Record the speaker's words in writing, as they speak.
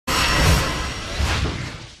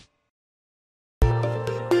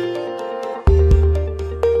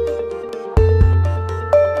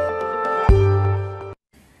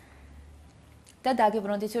და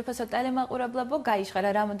დაგიბრუნდით უერთო ტელემაყურებლებო,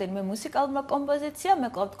 გაიშღარა რამოდენიმე მუსიკალურმა კომპოზიცია, მე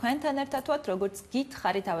კლავ თქვენთან ერთად ვართ, როგორც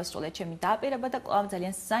გითხარით ავასრულეთ ჩემი დაპირება და კლავ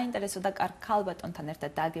ძალიან საინტერესო და კარგ ქალბატონთან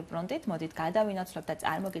ერთად დაგიბრუნდით. მოდით გადავინაცვლებთ და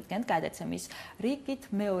წარმოგიდგენთ გადაცემის რიგით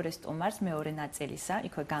მეორე სტუმარს, მეორე ნაწილისა,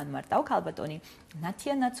 იქვე განმარტავ ქალბატონი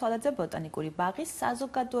ნათია ნაცვალაძე, ბოტანიკური ბაღის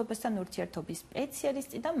საზოგადოებასთან ურთიერთობის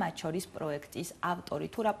სპეციალისტი და მათ შორის პროექტის ავტორი.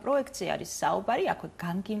 თუ რა პროექტზე არის საუბარი, აქვე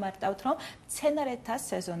განგიმარტავთ, რომ მცენარეთა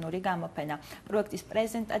სეზონური გამოფენა. პროექტის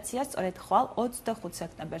პრეზენტაცია სწორედ ხვალ 25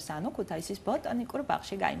 სექტემბერს, ანუ ქუთაისის ბოტანიკურ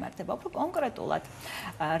ბაღში გაიმართება. უფრო კონკრეტულად,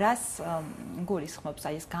 რას გულისხმობს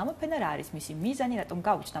აი ეს გამოფენა, რა არის მისი მიზანი, რატომ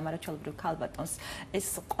გაუჩნდა მარაჩვეულებრივ ქალბატონს ეს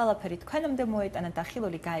ყველაფერი თქვენამდე მოეტანა და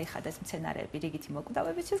ხილული გაიხადეს მცენარეები რიგითი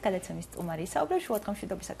მოკვდავებისთვის. გადაცემის სტუმარი ისაუბრებს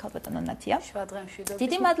შუადღემშვიდობისა ქალბატონო ნათია. შუადღემშვიდობის.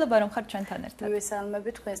 დიდი მადლობა რომ ხართ ჩვენთან ერთად. მივესალმები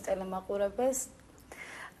თქვენს ტელემაყურებელს.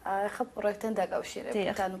 ახლა პროექტთან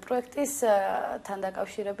დაკავშირებით. ანუ პროექტისთან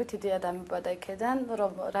დაკავშირებით იდეა დამიბადა იქედან,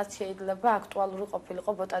 რომ რაც შეიძლება აქტუალური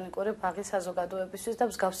ყოფილიყო ბოტანიკური ბაღის საზოგადოებისთვის და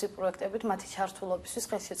მსგავსი პროექტებით მათი ჩართულობისთვის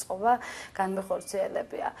ხელშეწყობა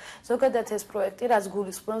განმეხორციელებია. ზოგადად ეს პროექტი, რაც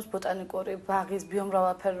გულისხმობს ბოტანიკური ბაღის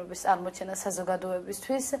ბიომრავალფეროვნების წარმოჩენას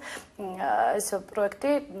საზოგადოებისთვის, ეს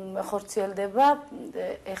პროექტი ხორციელდება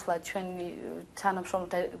ეხლა ჩვენი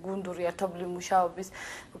თანამშრომლთა გუნდური ერთობლივი მუშაობის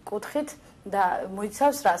კუთხით და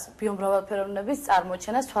მოიცავს რას ბიომრავალფეროვნების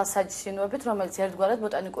წარმოჩენას თვალსაჩინოებით, რომელიც ერთგვარად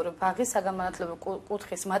ბოტანიკური ბაღის საგანმანათლებლო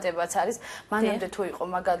კუთხის მატებაც არის. მანამდე თუ იყო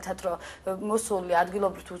მაგალითად, რომ მოსული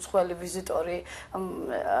ადგილობრივ უცხოელი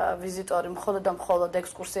ვიზიტორი მხოლოდ და მხოლოდ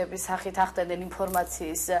ექსკურსიების სახით ახდენენ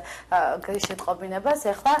ინფორმაციის შეტყობინებას,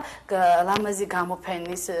 ეხლა ლამაზი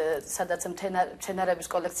გამოფენის, სადაც მცენარეების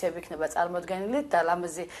კოლექციები იქნება წარმოდგენილი და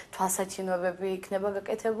ლამაზი თვალსაჩინოებები იქნება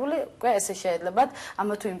გაკეთებული, უკვე ესე შეიძლება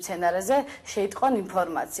ამა თუ იმ მცენარეზე შეიტყონ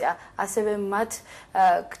ინფორმაცია. ასევე მათ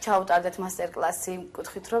ჩაუტარდეთ მასტერკლასი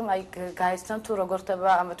კუთხით, რომ აი გაიცნონ თუ როგორ ხდება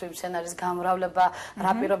ამა თუ იმ მცენარის გამრავლება,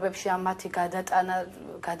 რა პირობებშია მათი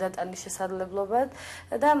გადატანის შესაძლებლობა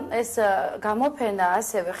და ეს გამოფენა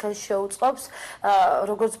ასევე ხელს შეუწყობს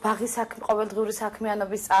როგორც ბაღის ყოველდღიური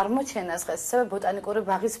საქმიანობის წარმოჩენას, ასევე ბოტანიკური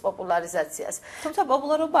ბაღის პოპულარიზაციას. თუმცა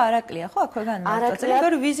პოპულარობა არ აკლია, ხო, აქვე განმარტოთ.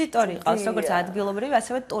 ბევრი ვიზიტორი ყავს, როგორც ადგილობრივი,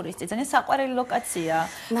 ასევე ტურისტი. ძალიან საყვარელი ლოკაცია.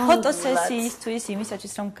 ფოტოსესიისთვის,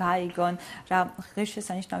 იმისათვის, რომ გაიგონ რა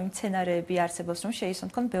ღირსშესანიშნავი მცენარეები არსებობს, რომ შეისვენ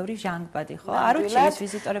თქვენ ბევრი ჟანგბადი, ხო? არ უჩიეს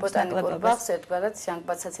ვიზიტორებს ნაკლებობას. ბაღს ერთგვარად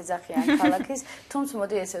ჟანგბადსაც ეძახიან ქალაქის, თუმცა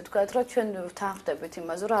მოდი ესე ვთქვათ, რომ ჩვენ თანხმდებით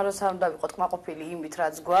იმაზე, რომ არც არ უნდა ვიყოთ კმაყოფილი იმით,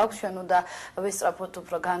 რაც გვაქვს, ჩვენ უნდა ვესწრაფოთ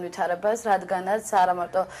უფრო განვითარებას, რადგანაც არა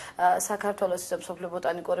მარტო საქართველოს მსოფლიო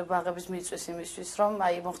ბოტანიკური ბაღების მიწვის იმისთვის, რომ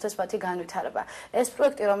აი მოხდეს მათი განვითარება. ეს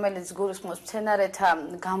პროექტი, რომელიც გულისხმობს მცენარეთა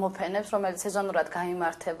გამოფენებს, რომელიც სეზონურად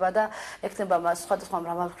გაიმართება და ექნება მას სხვადასხვა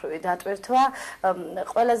მრავალმხრივი დატვირთვა,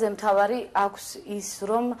 ყველაზე მთავარი აქვს ის,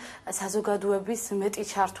 რომ საზოგადოების მეტი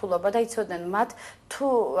ჩართულობა და იცოდნენ მათ თუ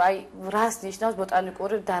აი რას ნიშნავს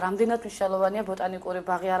ბოტანიკური და რამდენად მნიშვნელოვანია ბოტანიკური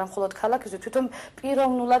ბაღი არა მხოლოდ ქალაქისთვის, თვითონ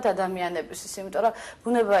პიროვნულად ადამიანებისთვის, იმიტომ რომ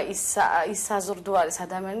ბუნება ის საზრდო არის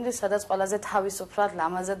ადამიანის, სადაც ყველაზე თავისუფლად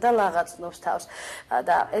ლამაზად და ლაღაწნობს თავს.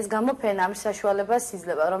 და ეს გამოფენა ამის საშუალებას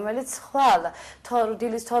იძლევა, რომელიც ხვალ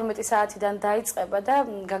დილის 12 საათიდან დაიწყება და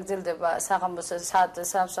გაგრძელდება საღამოს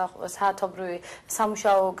საათობრივი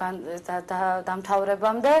სამუშაო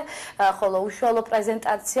დამთავრებამდე, ხოლო უშუალო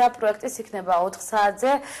პრეზენტაცია პროექტის იქნება 4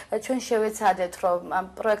 საათზე. ჩვენ შევეცადეთ, რომ ამ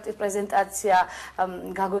პროექტის პრეზენტაცია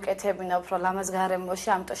გაგვეკეთებინა უფრო ლამაზ გარემოში,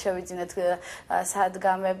 ამიტომ შევიძინეთ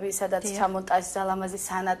სადგამები, სადაც ჩამონტაჟდა ლამაზი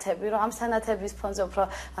სანათები, რომ ამ სანათების ფონზე უფრო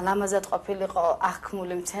ლამაზად ყოფილიყო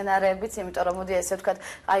აღქმული მცენარეებიც, იმიტომ რომ მოდი ესე ვთქვათ,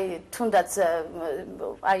 აი თუნდაც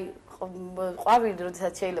აი ყვავილი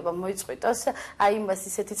როდესაც შეიძლება მოიწყვიტოს, აი იმას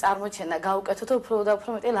ისეთი წარმოჩენა გაუკეთოთ, უფრო და უფრო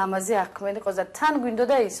მეტი ლამაზი აღქმელი იყოს და თან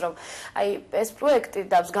გვინდოდა ის, რომ აი ეს პროექტი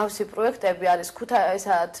და მსგავსი პროექტები არის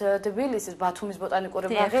ქუთაისად, თბილისის, ბათუმის ბოტანიკური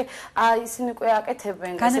ბაღი, ისინი უკვე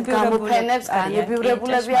აკეთებენ გამოფენებს,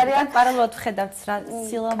 განებივრებულები არიან. პარალელურად ვხედავთ რა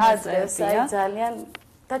სილამაზეებია. ძალიან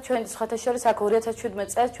და ჩვენ სხვათა შორის აქ 2017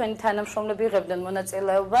 წელს ჩვენი თანამშრომლები იღებდნენ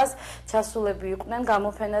მონაწილეობას, ჩასულები იყვნენ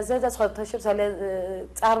გამოფენაზე და სხვათა შორის ძალიან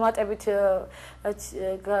წარმატებით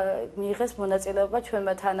მიიღეს მონაწილეობა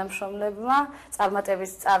ჩვენმა თანამშრომლებმა,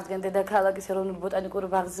 წარმატების წარდგენ დედაქალაქის ეროვნული ბოტანიკური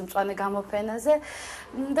ბაღის მწვანე გამოფენაზე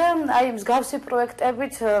და აი მსგავსი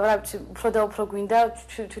პროექტებით, რა ვიცი, უფრო და უფრო გვინდა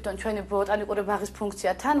თვითონ ჩვენი ბოტანიკური ბაღის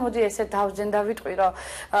ფუნქცია თან, მოდი ესე დავსჯენ და ვიტყვი, რომ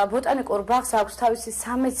ბოტანიკურ ბაღს აქვს თავისი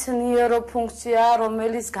სამეცნიერო ფუნქცია,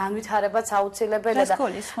 რომელიც პროექტების განვითარებაც აუცილებელია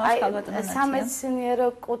და სამეცნიერო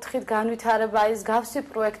კუთხით განვითარება ის გავსი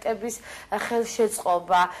პროექტების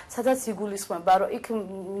ხელშეწყობა, სადაც იგულისხმება, რომ იქ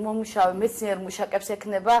მომუშავე მეცნიერ მუშაკებს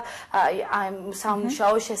ექნება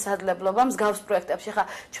სამუშაო შესაძლებლობა მსგავს პროექტებში. ხა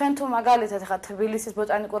ჩვენ თუ მაგალითად ხა თბილისის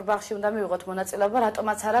ბოტანიკურ ბაღში უნდა მივიღოთ მონაწილეობა,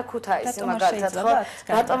 რატომაც არა ქუთაისი მაგალითად, ხო?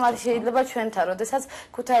 რატომ არ შეიძლება ჩვენთან, როდესაც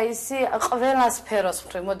ქუთაისი ყველა სფეროს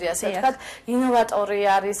მხრივ, მოდი ასე ვთქვათ, ინოვატორი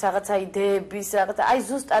არის, რაღაცა იდეების, რაღაცა, აი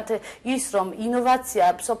ზუსტად ის რომ ინოვაცია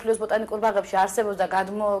სოფლიოს ბოტანიკურ ბაღებში არსებობს და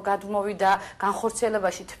გადმოვიდა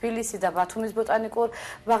განხორციელებაში თბილისის და ბათუმის ბოტანიკურ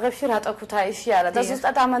ბაღებში, რატო ქუთაისში არა? და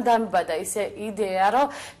ზუსტად ამან დამიბადა ისე იდეა, რომ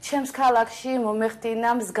ჩემს ქალაქში მომეხდინა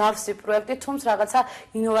მსგავსი პროექტი, თუმცა რაღაცა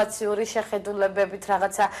ინოვაციური შეხედულებებით,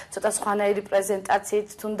 რაღაცა ცოტა სხვანაირი პრეზენტაციით,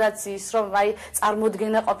 თუნდაც ის რომ აი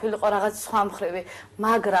წარმოდგენა ყოფილიყო რაღაც სხვა მხრივი,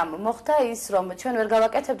 მაგრამ მოხდა ის რომ ჩვენ ვერ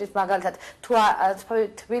გავაკეთებდით მაგალითად თუ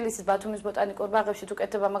თბილისის ბათუმის ბოტანიკურ ბაღებში თუ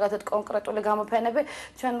კეთდება მაგალითად კონკრეტული გამოფენები,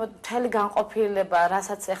 ჩვენ მთელი განყოფილება,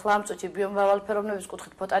 რასაც ახლა ამ წუთში ბიომრავალფეროვნების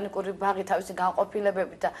კუთხით ბოტანიკური ბაღი თავისი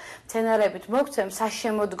განყოფილებებით და მცენარეებით მოგცემს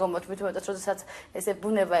საშემოდგომოდ, მithumetas როდესაც ესე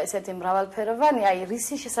ბუნება ესეთი მრავალფეროვანი, აი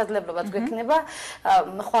რისი შესაძლებლობაც გვექნება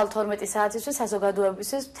ხვალ 12 საათისთვის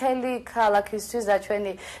საზოგადოებისთვის, მთელი ქალაქისთვის და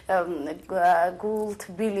ჩვენი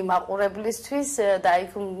გულთბილი მაყურებლისთვის და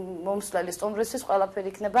იქ მომსვლელი სტუმრისთვის ყველაფერი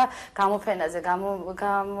იქნება გამოფენაზე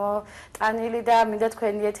გამოტანილი და მინდა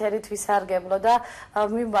თქვენი ეთერით ვისარგებლო და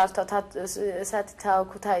მიმართოთ სათითაო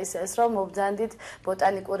ქუთაისს რომ მობრძანდით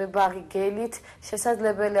ბოტანიკური ბაღი გელით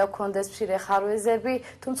შესაძლებელია გქონდეს მცირე ხარვეზები,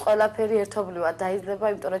 თუმცა ყველაფერი ერთობლივად დაიძლება,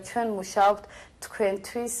 იმიტომ რომ ჩვენ მუშაობთ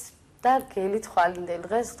თქვენთვის და გელით ხვალინდელ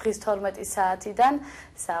დღეს 12 საათიდან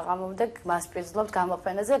საღამომდე მასპინძლობთ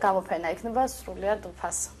გამოფენაზე, გამოფენა იქნება სრულიად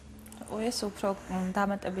უფასო. ეს უფრო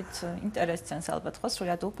დამატებით ინტერესს ალბათ ხო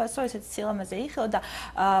სრულად უფასო, ესეც სილამაზე იხილო და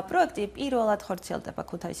პროექტი პირველად ხორციელდება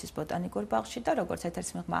ქუთაისის ბოტანიკურ ბაღში და როგორც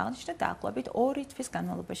ერთ-ერთი მიღმა აღნიშნა, დაახლოებით 2 თვის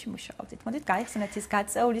განმავლობაში მუშაობთ. მოდით გაიხსენეთ ის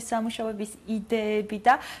გაწეული სამუშაოების იდეები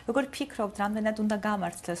და როგორ ფიქრობთ, რამდენად უნდა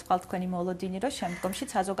გამართლდეს ხვალ თქვენი მოლოდინი, რომ შემდგომში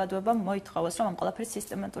საზოგადოებამ მოითხოვოს, რომ ამ ყველაფრის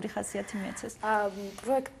სისტემატური ხასიათი მიეცეს.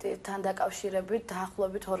 პროექტთან დაკავშირებით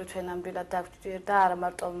დაახლოებით 2 თვენამდვილად დაგვჭირდა არა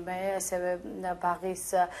მარტო მე, ასევე ბაღის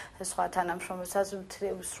სხვა თანამშრომლებსაც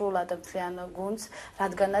სრულად მთლიან გუნდს,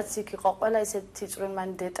 რადგანაც იქ იყო ყველა ესეთი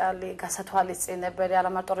წვრილმანი დეტალი, გასათვალისწინებელი, არა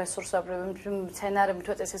მარტო რესურსებრივი, მცენარე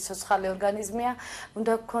მithmetas ეს სოციალური ორგანიზმია,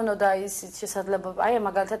 უნდა გქონოდა ის შესაძლებლობა, აი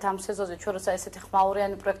მაგალითად ამ სეზონზე ჩვენ როცა ესეთი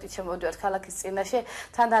ხმაურიანი პროექტით შემოვიდივართ ქალაქის წინაშე,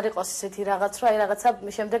 თან არ იყოს ესეთი რაღაც, რომ აი რაღაცა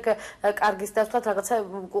შემდეგ კარგის დასვლად რაღაცა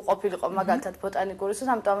ყოფილიყო მაგალითად ბოტანიკურისთვის,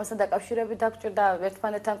 ამიტომ ამასთან დაკავშირებით დაგვჭირდა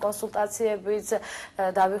ერთმანეთთან კონსულტაციებიც,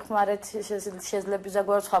 დავიხმარეთ შეძლებლის და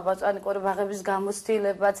სხვა ბოტანიკური ბაღების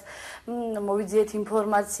გამოცდილებაც, მოვიძიეთ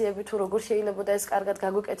ინფორმაციები თუ როგორ შეიძლება და ეს კარგად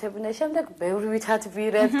გაგვეკეთებინა. შემდეგ ბევრი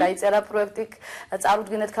ვითათბირეთ, დაიწერა პროექტი,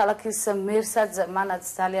 წარუდგინეთ ქალაქის მერსაც, მანაც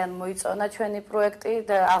ძალიან მოიწონა ჩვენი პროექტი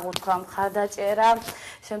და აღუთქვა მხარდაჭერა.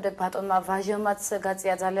 შემდეგ ბატონმა ვაჟემაც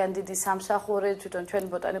გაწია ძალიან დიდი სამსახური, თვითონ ჩვენი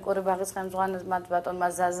ბოტანიკური ბაღის ხელმძღვანელმა ბატონმა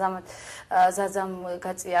ზაზამ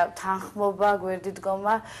გაწია თანხმობა, გვერდით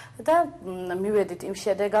დგომა და მივედით იმ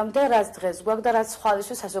შედეგამდე, რაც დღეს გვაქვს და რაც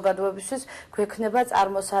ხვალისთვის საზოგადოებისთვის გვექნება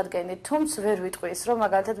წარმოსადგენი. თუმცა ვერ ვიტყვი ის, რომ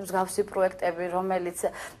მაგალითად მსგავსი პროექტები, რომელიც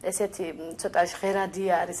ესეთი ცოტა ჟღერადი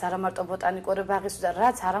არის, არა მარტო ბოტანიკური ბაღისთვის და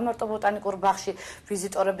რაც არა მარტო ბოტანიკურ ბაღში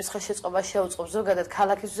ვიზიტორების ხელშეწყობა შეუწყობს, ზოგადად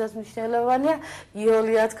ქალაქისთვისაც მნიშვნელოვანია,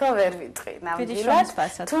 იოლია თქო ვერ ვიტყვი ნამდვილად.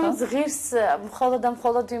 თუმცა ღირს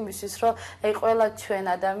მხოლოდ იმისთვის, რომ აი ყველა ჩვენ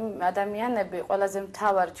ადამიანები, ყველაზე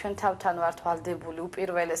მთავარი ჩვენ თავთან ვართ ვალდებული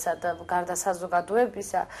უპირველესად გარდა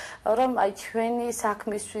საზოგადოებისა, რომ აი ჩვენი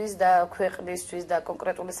საქმისთვის და ქვეყნისთვის და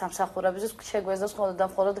კონკრეტული სამსახურებისთვის შეგვეძლოს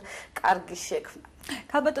მხოლოდ კარგი შექმნა.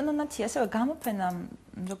 ქალბატონო ნათია, ასევე გამოფენა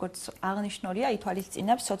როგორც აღნიშნულია,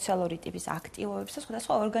 ითვალისწინებს სოციალური ტიპის აქტივობებს და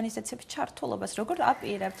სხვადასხვა ორგანიზაციების ჩართულობას. როგორ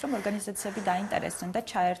აპირებთ, რომ ორგანიზაციები დაინტერესდნენ და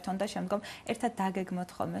ჩაერთონ და შემდგომ ერთად დაგეგმოთ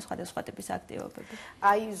ხოლმე სხვადასხვა ტიპის აქტივობები?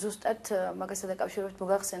 აი ზუსტად მაგასთან დაკავშირებით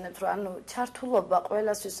მოგახსენებთ, რომ ანუ ჩართულობა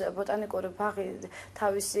ყველასთვის ბოტანიკური ბაღი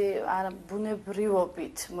თავისი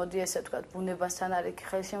ბუნებრივობით, მოდი ესე ვთქვათ, ბუნებასთან არის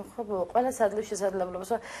ხელშემწყობილო, ყველა სადლის შესაძლებლობას,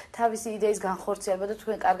 რომ თავისი იდეის განხორციელება და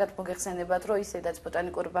თქვენ კარგად მოგეხსენებათ, რომ ისედაც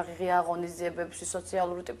ბოტანიკური ბაღი ღია ღონისძიებებში,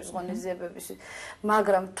 სოციალური ტიპის ღონისძიებებში,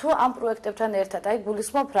 მაგრამ თუ ამ პროექტებთან ერთად აი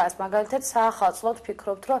გულისხმობ რას, მაგალითად საახალწლოდ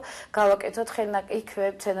ფიქრობთ, რომ გავაკეთოთ ხელნაკიქვე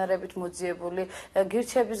მცენარებით მოძიებული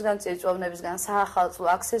გირჩებისგან, წიწვოვნებისგან საახალწლო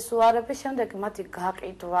აქსესუარები, შემდეგ მათი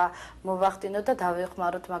გაყიდვა მოვახდინოთ და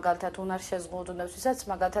დავეხმაროთ მაგალითად უნარშეზღუდუნებს, ვისაც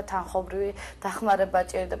მაგალითად თანხობრივი დახმარება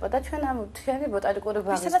ჭირდება და ჩვენ ამ თქვენი ბოტანიკური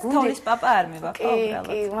ბაღის გუნდი თოვლის პაპა არ მივა ხო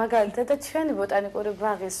უბრალოდ. კი, მაგალითად და ჩვენი ბოტანიკური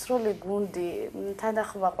ბაღის სრული გუნდი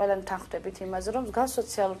თანახმობა ყველანი თანხმდებით იმაზე, რომ მსგავს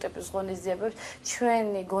სოციალურ ტიპის ღონისძიებებს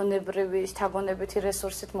ჩვენი გონებრივი, შთაგონებითი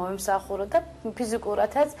რესურსით მომიმსახუროთ და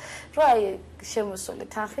ფიზიკურადაც რომ აი შემოსული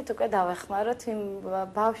თანხით უკვე დავეხმაროთ იმ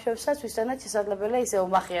ბავშვებსაც, ვისთანაც შესაძლებელია ისე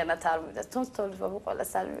უმახიანად არ მივიდეს. თუმცა თოვლისმობა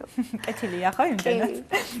ყველას არ მივიღო. კეთილია ხო იმდენად.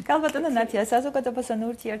 კალბატონო ნათია, საზოგადოებასთან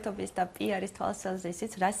ურთიერთობის და პიარის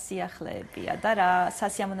თვალსაზრისით რა სიახლეებია და რა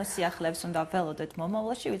სასიამოვნო სიახლეებს უნდა ველოდეთ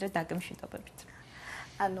მომავალში, ვიდრე დაგემშვიდობებით?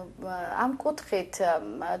 ანუ ამ კუთხით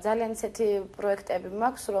ძალიან ისეთი პროექტები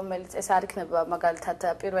მაქვს, რომელიც ეს არ იქნება მაგალითად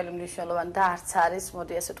პირველი მნიშვნელოვანი და არც არის,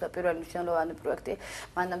 მოდი ასე ვთქვა, პირველი მნიშვნელოვანი პროექტი.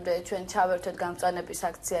 მანამდე ჩვენ ჩავერთვეთ გამწვანების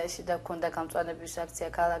აქციაში და გქონდა გამწვანების აქცია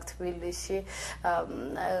ქალაქ თბილისში.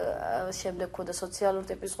 შემდეგ გქონდა სოციალურ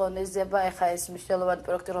ტიპის ღონისძიება, ეხლა ეს მნიშვნელოვანი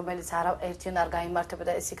პროექტი, რომელიც ერთიან არ გაიმართება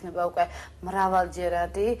და ეს იქნება უკვე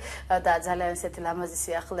მრავალჯერადი და ძალიან ისეთი ლამაზი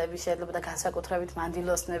სიახლეები შეიძლება და განსაკუთრებით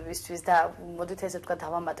მანდილოსნებისთვის და მოდით ესე ვთქვა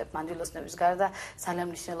დავამატებ მანდილოსნების გარდა ძალიან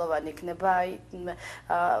მნიშვნელოვანი იქნება აი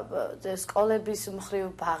სკოლების მხრივ,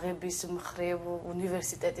 ბაღების მხრივ,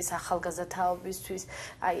 უნივერსიტეტის ახალგაზრდაობისთვის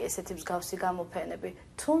აი ესეთი მსგავსი გამოფენები.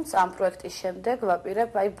 თუმცა ამ პროექტის შემდეგ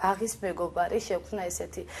ვაპირებ აი ბაღის მეგობარი შექმნა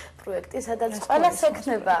ესეთი პროექტი, სადაც ყველას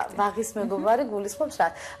ექნება ბაღის მეგობარი გულისხმობს რა.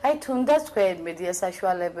 აი თუნდაც თქვენ მედია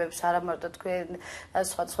საშუალებებს, არა მარტო თქვენ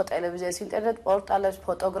სხვა ტელევიზიას, ინტერნეტ პორტალებს,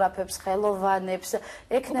 ფოტოგრაფებს, ხელოვანებს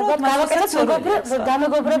ექნება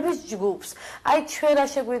გამეგობრების ჯგუფს. აი ჩვენ რა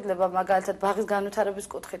შეგვიძლია მაგალითად ბაღის განვითარების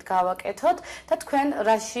კუთხით გავაკეთოთ და თქვენ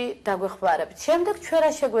რაში დაგვეხმარებით. შემდეგ ჩვენ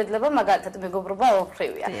რა შეგვიძლია მაგალითად მეგობრობა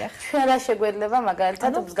ორხრივია. ჩვენ რა შეგვიძლია მაგალითად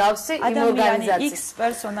მსგავსი იმ ორგანიზაციის X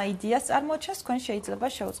პერსონა იდეას წარმოჩენს, თქვენ შეიძლება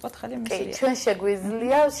შეუწყოთ ხელი მისია. ჩვენ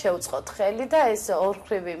შეგვიძლია შეუწყოთ ხელი და ეს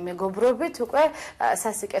ორხრივი მეგობრობით უკვე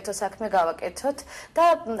სასიკეთო საქმე გავაკეთოთ და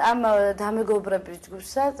ამ დამეგობრების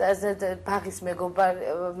ჯგუფსაც ბაღის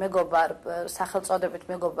მეგობარ სახელწოდებით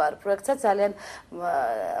მეგობარ პროექტსაც ძალიან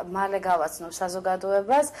მალე გავაცნობ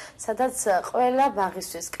საზოგადოებას, სადაც ყველა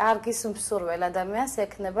ბაღისთვის კარგი მსურველ ადამიანს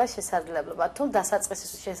ექნება შესაძლებლობა. თუ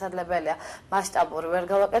დასაწყისის შესაძლებელია მასშტაბური ვერ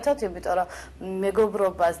გავაკეთოთ, იმიტომ რომ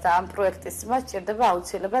მეგობრობას და ამ პროექტის მას სჭირდება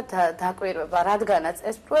აუცილებლად დაკვირვება, რადგანაც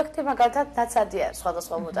ეს პროექტი მაგალითად ნაცადია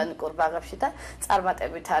სხვადასხვა ბოტანიკურ ბაღებში და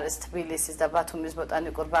წარმატებით არის თბილისის და ბათუმის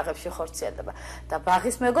ბოტანიკურ ბაღებში ხორციელდება. და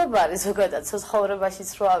ბაღის მეგობარი ზოგადად ცხოვრებაშიც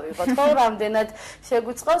რო ავიღოთ, ხო, რამდენად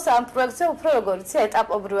შეგვიწყობს ამ პროექტზე უფრო როგორც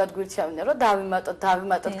ეტაპობრივად გვირჩევდნენ, რომ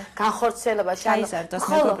დავიმატოთ განხორციელება შეიზარდოს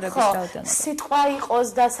მეგობრების რაოდენობა. სიტყვა იყოს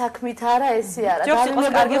და საქმით არა, ესე არა.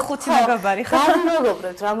 კარგი ხუთი მეგობარი ხო?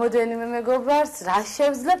 მეგობრებთ, რამოდენიმე მეგობარს, რა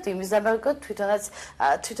შევძლებთ, იმის დამოკიდებლად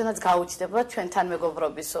თვითონაც გაუჩნდება ჩვენთან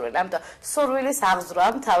მეგობრობის სურვილი. ამიტომ სურვილის აღზრვა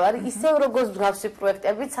მთავარი, ისევ როგორც მსგავსი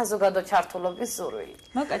პროექტებით საზოგადო ჩართულობის სურვილი.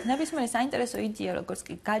 მოკეთ, ნებისმიერი საინტერესო იდეა როგორც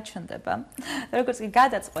კი გაჩნდება, როგორც კი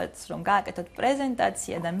გადაწყვეტს, რომ გააკეთოთ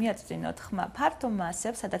პრეზენტაცია და მიაწვდინოთ ხმა ფართო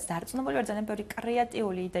მასებს, სადაც დარწმუნებული ვარ, ძალიან ბევრი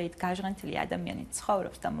კრეატიული იდეით გაჟღენთილი ადამიანი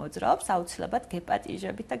ცხოვრობს და მოძრაობს, აუცილებლად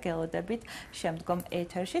გეპატიჟებით და გელოდებით შემდგომ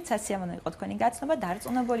ეთერში. სასიამოვნო იყო თქვენი გაცნობა,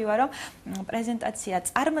 დარწმუნებული ვარ, რომ პრეზენტაცია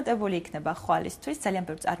წარმატებული იქნება ხვალისთვის, ძალიან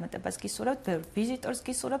ბევრ წარმატებას გისურვებთ, ბევრ ვიზიტორს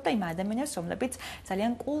გისურვებთ და იმ ადამიანებს, რომლებიც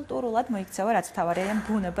ძალიან კულტურულად მოიქცევა, რაც თავარია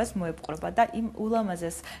ბუნებას მოეპყრობა და იმ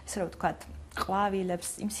ულამაზეს, ესე რომ ვთქვათ, ყვავილებს,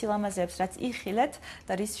 იმ სილამაზეებს, რაც იხილეთ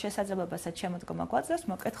და რის შესაძლებლობასაც შემოდგომა გვაძლევს,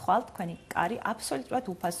 მოკეთ ხვალ თქვენი კარი აბსოლუტურად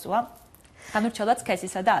უფასოა. განურჩევლად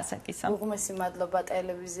სქესისა და ასაკისა. უღმესი მადლობა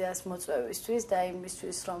ტელევიზიას მოწვევისთვის და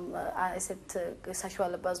იმისთვის, რომ ესეთ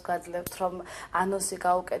საშუალებას გვაძლევთ, რომ ანონსი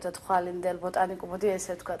გავუკეთოთ ხვალინდელ ბოტანიკურ,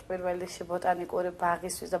 ესე ვთქვათ, პირველ რიგში ბოტანიკური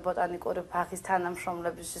ბაღისთვის და ბოტანიკური ბაღის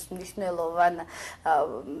თანამშრომლებისთვის მნიშვნელოვან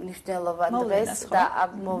დღეს და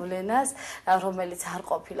მოვლენას, რომელიც არ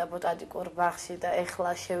ყოფილა ბოტანიკურ ბაღში და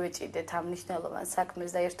ეხლა შევეჭიდეთ ამ მნიშვნელოვან საქმეს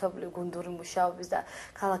და ერთობლივ გუნდური მუშაობის და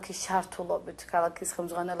ქალაქის ჩართულობით, ქალაქის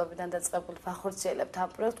ხელმძღვანელობიდან დაწყებული ვახორციელებთ ამ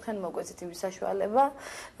პროექტს, თქვენ მოგვეცით იმის საშუალება,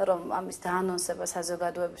 რომ ამის დაანონსება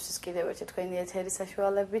საზოგადოებისთვის კიდევ ერთი თქვენი ეთერის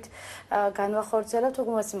საშუალებით განვახორციელებთ.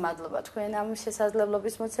 უგმესი მადლობა თქვენ ამ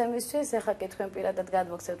შესაძლებლობის მოცემისთვის. ეხლა კი თქვენ პირადად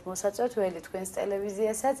გადმოგცემთ მოსაწვევთ ველი თქვენს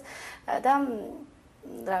ტელევიზიასაც და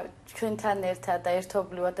ჩვენთან ერთად და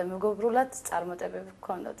ერთობლივად და მეგობრულად წარმატებები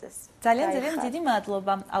გქონოდეს. ძალიან დიდი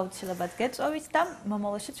მადლობა აუცილებლად გეწვევით და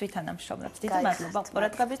მომავალშიც ვითანამშრომლებთ. დიდი მადლობა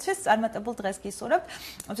ყურადღებისთვის. წარმატებულ დღეს გისურვებთ.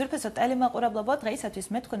 უძვირფესო ტელემაყურებლებო, დღეისათვის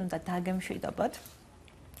მე თქვენ უნდა დაგემშვიდობოთ.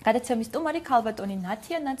 გადაცემის სტუმარი ქალბატონი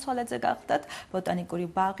ნათია ნაცვალაძე გახდათ, ბოტანიკური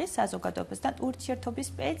ბაღის საზოგადოებასთან ურთიერთობის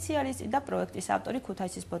სპეციალისტი და პროექტის ავტორი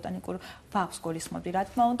ქუთაისის ბოტანიკურ ბაღს გულისხმობდი, რა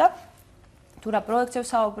თქმა უნდა. თუ რა პროექტებს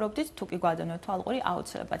საუბრობდით, თუ კი გვადონოთ თვალყური,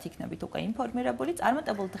 აუცილებლად იქნებით უკვე ინფორმირებული.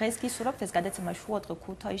 წარმატებულ დღეს გისურვებთ, ეს გადაცემა შუადღე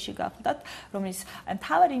ქუთაისში გახლდათ, რომლის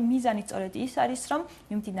მთავარი მიზანი სწორედ ის არის, რომ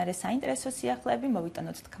მიმდინარე საინტერესო სიახლეები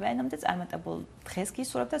მოვიტანოთ თქვენამდე. წარმატებულ დღეს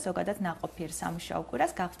გისურვებთ და ზოგადად ნაყოფიერ სამუშაო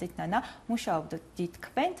კვირას გახდით ნანა, მუშაობდით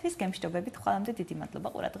თქვენთვის, გემშვიდობებით, ხვალამდე დიდი მადლობა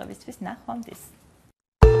ყურადღებისთვის, ნახვამდის.